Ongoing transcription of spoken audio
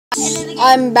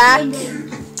I'm back.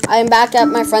 I'm back at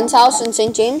my friend's house in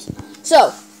St. James.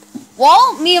 So,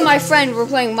 while me and my friend were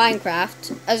playing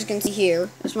Minecraft, as you can see here,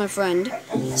 that's my friend.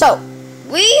 So,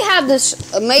 we have this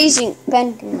amazing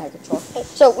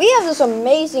So, we have this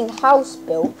amazing house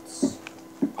built,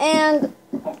 and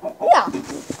yeah.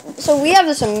 So we have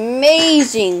this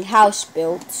amazing house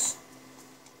built.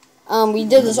 We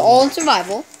did this all in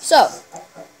survival. So,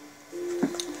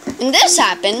 when this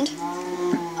happened,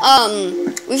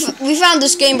 we found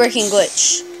this game-breaking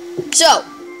glitch. So,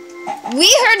 we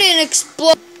heard it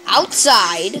explode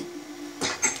outside.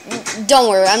 Don't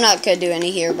worry, I'm not gonna do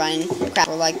any Herobrine crap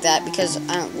or like that because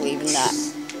I don't believe in that.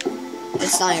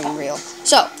 It's not even real.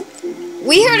 So,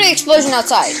 we heard an explosion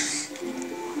outside.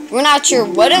 We're not sure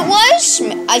what it was.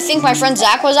 I think my friend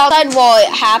Zach was outside while it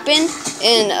happened,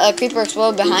 and a creeper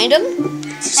exploded behind him.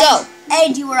 So,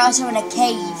 and you were also in a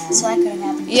cave, so that could have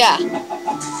happened. Yeah.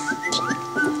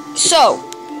 So,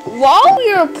 while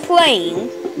we were playing,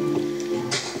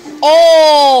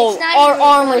 all our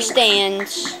armor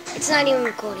stands. It's not even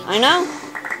recording. I know.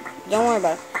 Don't worry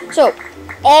about it. So,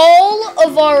 all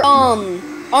of our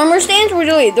armor stands were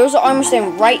deleted. There's an armor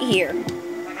stand right here.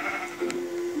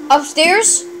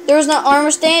 Upstairs, there's an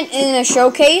armor stand in a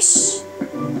showcase.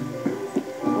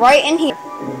 Right in here.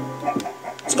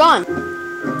 It's gone.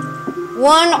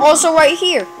 One also right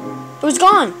here. It was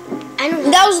gone.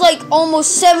 And that was like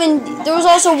almost 7. There was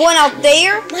also one out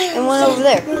there and one over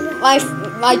there. My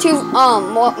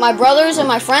brothers and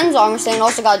my friend's armor stand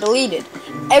also got deleted.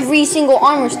 Every single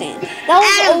armor stand. That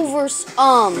was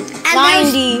over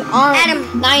 90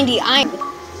 iron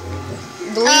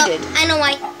deleted. I know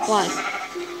why. Why?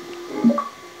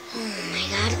 Oh my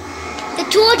god. The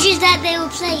torches that they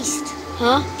replaced.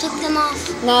 Huh? Took them off.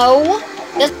 No.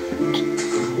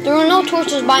 There were no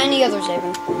torches by any other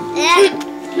saving. Yeah.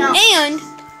 No. And,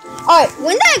 alright,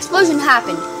 when that explosion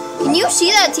happened, can you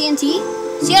see that TNT?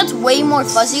 See how it's way more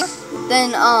fuzzier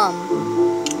than,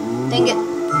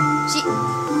 see?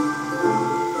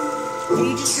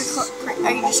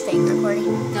 Are you just fake recording?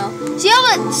 No.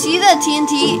 See that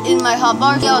TNT in my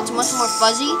hotbar? See how it's much more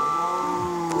fuzzy?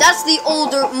 That's the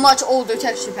much older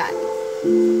texture pack.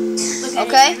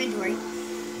 Okay? Inventory.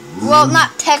 Well,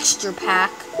 not texture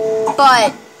pack,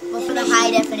 but well, for the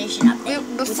high definition update.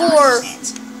 Before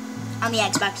on the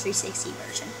Xbox 360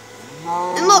 version.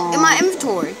 And look in my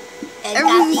inventory.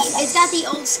 It's got the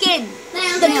old skin.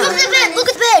 Look at the bed. Look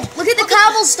at the bed. Look at the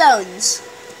cobblestones.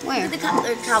 Where? Look at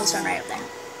the cobblestone right up there.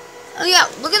 Oh yeah,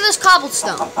 look at this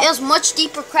cobblestone. It has much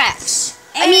deeper cracks.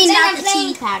 I mean, not the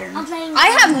T pattern.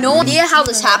 I have no idea how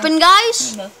this happened,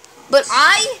 guys. But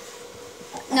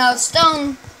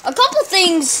stone. A couple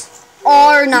things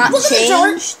are not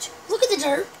changed. Look at the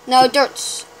dirt. No,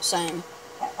 dirt's same.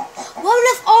 What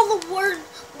if all the wood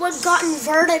got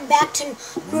inverted back to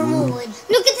normal wood?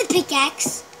 Look at the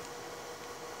pickaxe.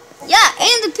 Yeah,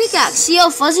 and the pickaxe. See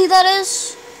how fuzzy that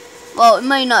is? Well, it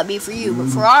might not be for you, but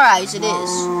for our eyes, it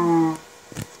is.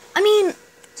 I mean,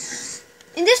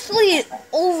 and this played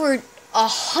over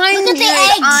 100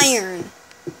 iron.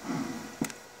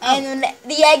 And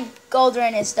the egg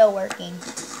cauldron is still working.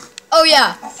 Oh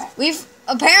yeah,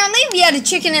 apparently we had a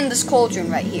chicken in this cauldron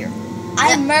right here.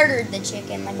 I murdered the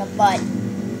chicken like a butt.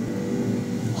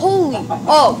 Holy!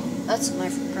 Oh, that's my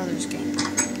brother's game.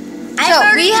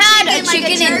 So we had a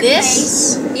chicken in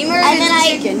this. He murdered the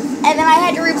chicken. And then I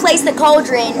had to replace the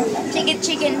cauldron, take the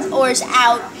chicken ores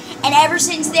out, and ever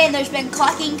since then there's been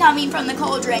clucking coming from the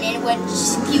cauldron and it would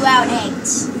spew out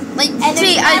eggs. And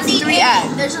three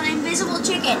eggs. There's an invisible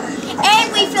chicken.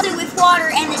 And we filled it with water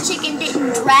and the chicken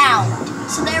didn't drown.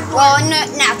 So therefore... Well,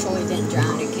 naturally it didn't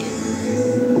drown. It can.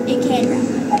 It can drown.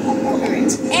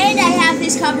 Alright. And I have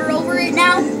this cover over it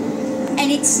now.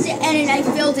 And I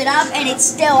filled it up and it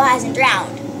still hasn't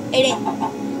drowned. It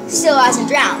still hasn't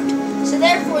drowned. So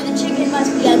therefore the chicken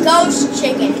must be a ghost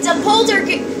chicken. It's a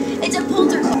poltergeist. It's a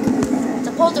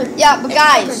poltergeist. Yeah, but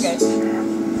guys.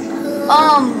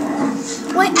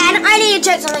 Wait, Adam, I need to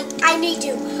check something. I need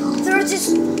to. There's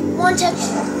this one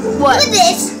texture. What? Look at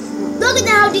this. Look at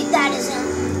how deep that is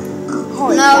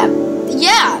now.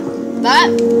 Yeah, that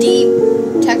deep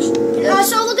texture. And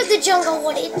also, look at the jungle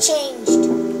wood. It changed.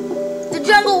 The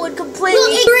jungle wood completely.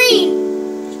 Look, it's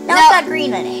green. Now it's got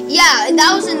green in it. Yeah,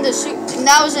 that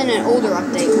was in an older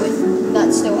update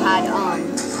that still had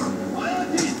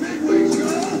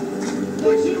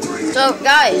So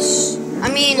guys, I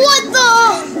mean, what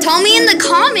the? Tell me in the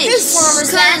comments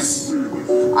because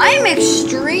I'm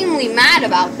extremely mad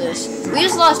about this. We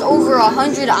just lost over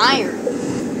 100 iron.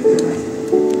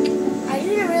 Are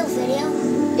you in a real video?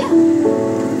 Yeah.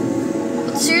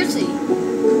 But seriously,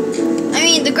 I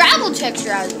mean the gravel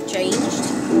texture hasn't changed.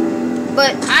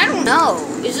 But I don't know.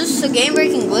 Is this a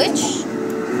game-breaking glitch?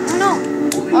 I don't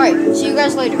know. Alright, see you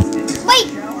guys later. Wait.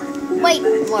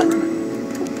 What?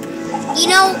 You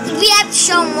know, we have to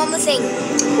show them one more thing.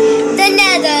 The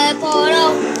nether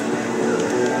portal.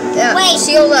 Yeah, Wait.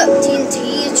 see all that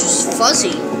TNT? It's just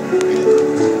fuzzy.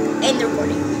 And they're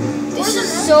recording. This is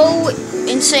so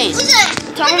insane. What's that?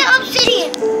 Tell Look me- at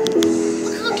obsidian.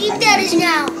 Look how deep that is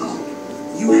now.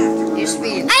 Used to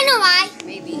be, I know why.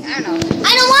 maybe, I don't know.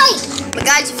 I know why. But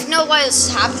guys, if you know why this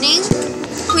is happening,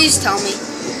 please tell me.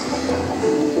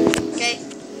 Okay?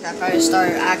 That probably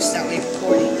started accidentally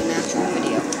recording an actual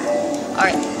video.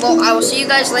 Alright, well, I will see you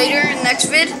guys later in the next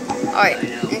vid. Alright,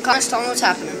 in comments tell me what's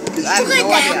happening. I have Look at no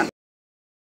that. idea.